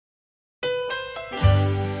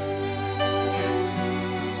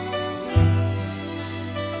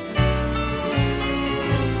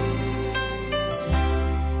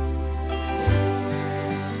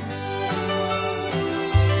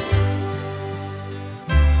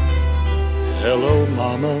Hello,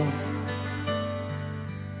 Mama.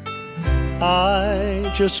 I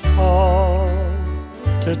just called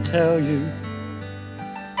to tell you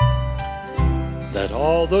that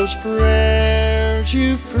all those prayers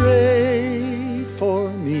you've prayed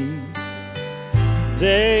for me,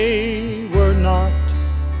 they were not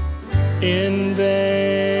in vain.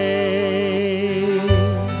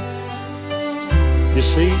 You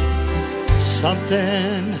see,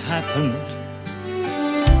 something happened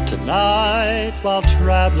tonight while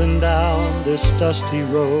traveling down this dusty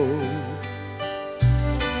road.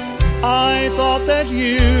 I thought that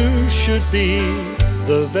you should be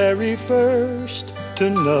the very first to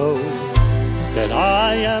know that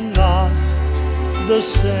I am not the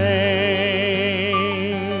same.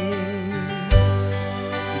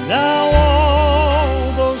 Now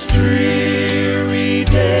all those dreary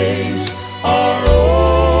days are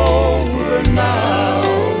over now.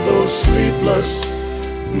 Those sleepless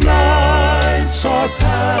nights are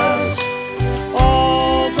past.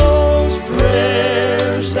 All those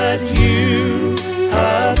prayers that you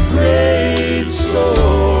have prayed so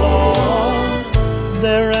long,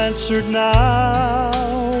 they're answered now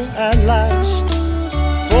at last.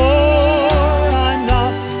 For I'm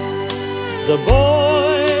not the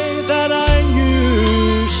boy that I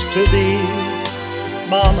used to be.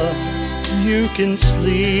 Mama, you can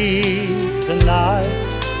sleep tonight,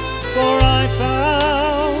 for I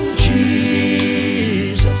found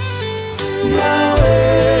Jesus. Now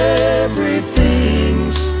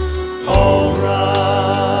everything's alright.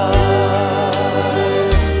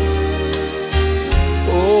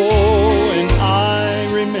 Oh, and I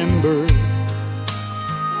remember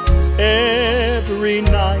every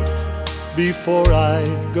night before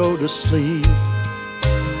I'd go to sleep,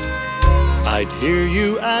 I'd hear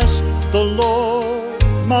you ask the Lord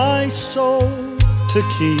my soul to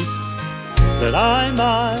keep, that I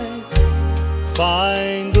might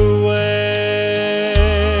find the way.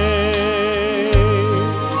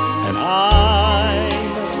 And I'm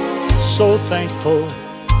so thankful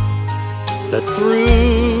that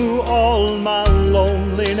through all my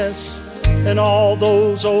loneliness and all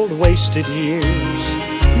those old wasted years,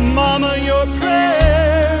 Mama, your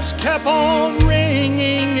prayers kept on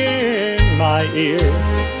ringing in my ear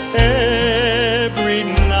every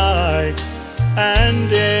night and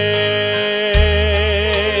day.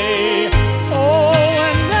 Oh,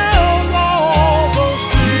 and now all those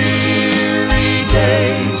dreary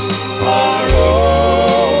days are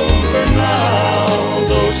over now.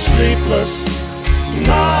 Those sleepless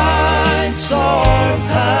nights are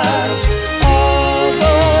past. All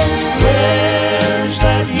those prayers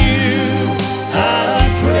that you have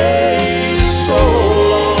prayed so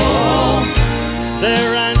long,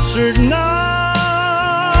 they're answered now.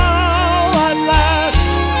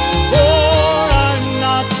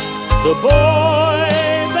 The boy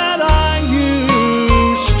that I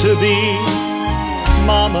used to be.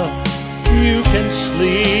 Mama, you can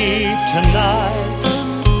sleep tonight,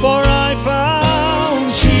 for I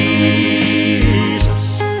found Jesus.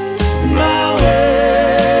 Now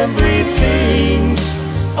everything's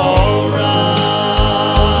alright.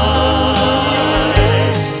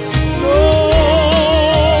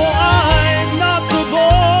 Oh, I'm not the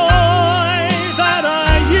boy that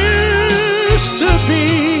I used to be.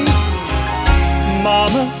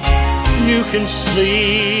 Mama, you can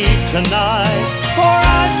sleep tonight, for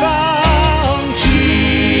I found